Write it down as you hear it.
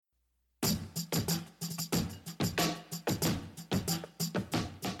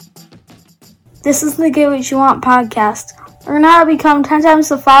This is the Get What You Want podcast. Learn how to become 10 times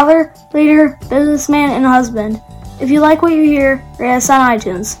the father, leader, businessman, and husband. If you like what you hear, rate us on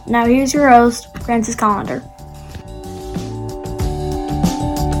iTunes. Now here's your host, Francis Collender.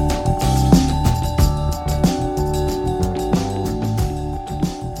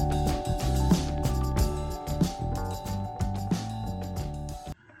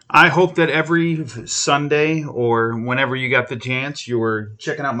 I hope that every Sunday or whenever you got the chance, you were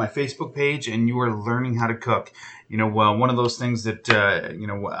checking out my Facebook page and you were learning how to cook. One of those things that,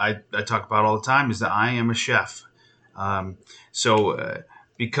 I talk about all the time is that I am a chef.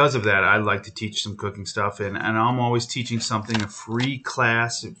 Because of that, I like to teach some cooking stuff, and I'm always teaching something, a free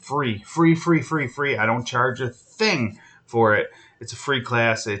class, free. I don't charge a thing for it. It's a free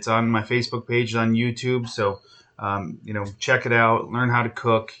class. It's on my Facebook page, on YouTube. So, check it out, learn how to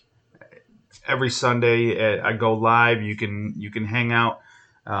cook. Every Sunday I go live. You can hang out.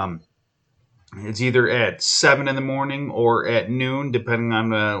 It's either at 7 in the morning or at noon, depending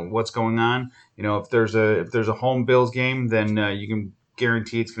on what's going on. If there's a home Bills game, then you can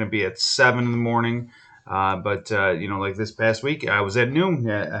guarantee it's going to be at 7 in the morning. But like this past week, I was at noon.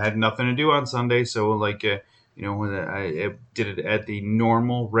 I had nothing to do on Sunday, so I did it at the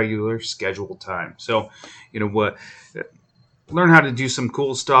normal, regular scheduled time. So, learn how to do some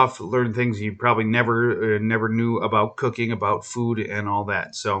cool stuff, learn things you probably never knew about cooking, about food, and all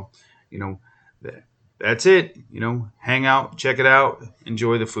that. So, that's it. Hang out, check it out,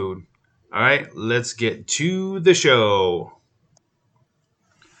 enjoy the food. All right, let's get to the show.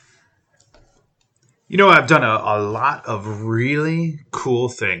 I've done a lot of really cool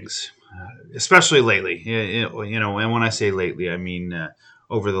things, especially lately. And when I say lately, I mean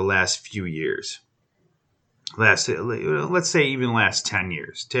over the last few years. Let's say even last 10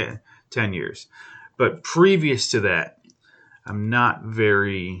 years, 10 years. But previous to that, I'm not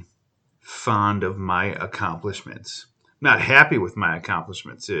very fond of my accomplishments. I'm not happy with my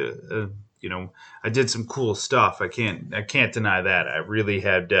accomplishments. I did some cool stuff. I can't deny that. I really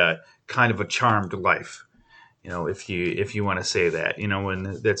had kind of a charmed life. If you want to say that, and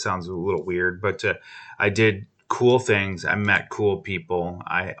that sounds a little weird, but I did cool things. I met cool people.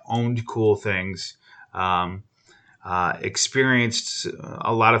 I owned cool things. Experienced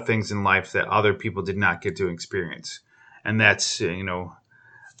a lot of things in life that other people did not get to experience. And that's,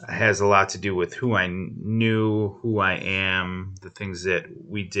 has a lot to do with who I knew, who I am, the things that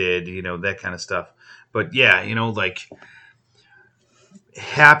we did, that kind of stuff. But yeah,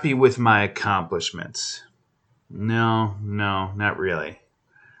 happy with my accomplishments. No, not really.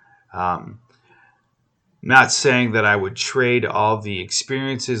 Not saying that I would trade all the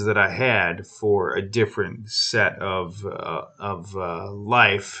experiences that I had for a different set of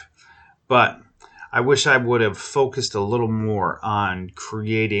life, but I wish I would have focused a little more on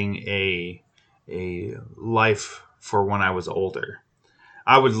creating a life for when I was older.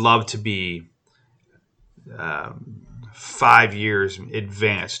 I would love to be 5 years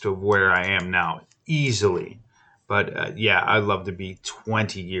advanced of where I am now, easily. But I'd love to be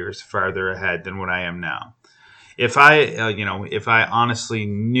 20 years farther ahead than what I am now. If I honestly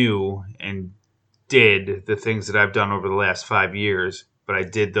knew and did the things that I've done over the last 5 years, but I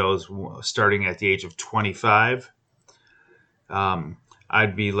did those starting at the age of 25,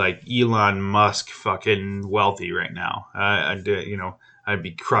 I'd be like Elon Musk, fucking wealthy right now. I'd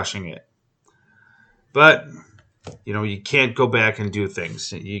be crushing it. But you can't go back and do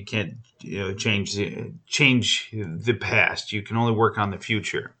things. You can't change the past. You can only work on the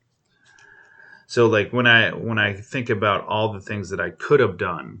future. So when I think about all the things that I could have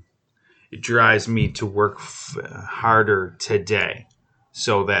done, it drives me to work harder today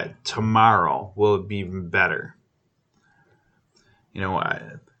so that tomorrow will be even better.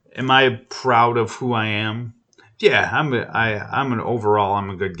 Am I proud of who I am? Yeah, I'm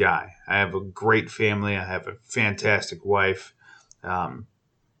a good guy. I have a great family. I have a fantastic wife, a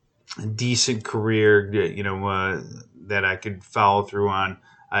decent career, that I could follow through on.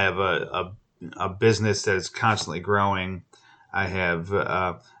 I have a business that is constantly growing. I have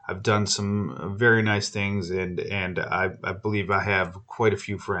I've done some very nice things, and I believe I have quite a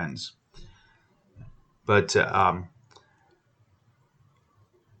few friends. But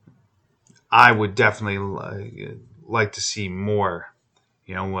I would definitely like to see more,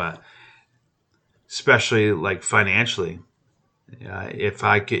 especially financially. If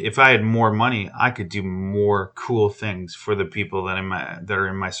I had more money, I could do more cool things for the people that are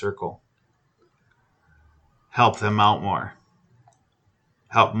in my circle. Help them out more.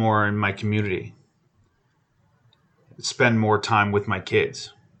 Help more in my community. Spend more time with my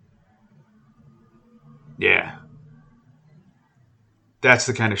kids. Yeah. that's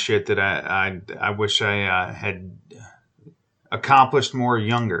the kind of shit that I wish I had accomplished more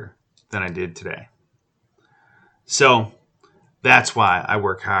younger than I did today. So that's why I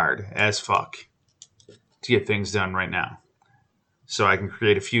work hard as fuck to get things done right now, so I can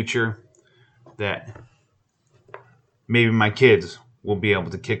create a future that maybe my kids will be able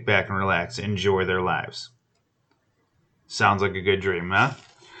to kick back and relax and enjoy their lives. Sounds like a good dream, huh?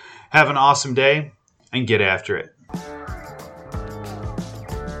 Have an awesome day and get after it.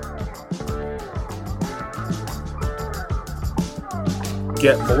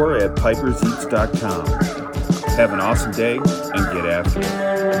 Get more at piperseats.com. Have an awesome day and get after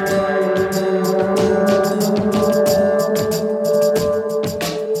it.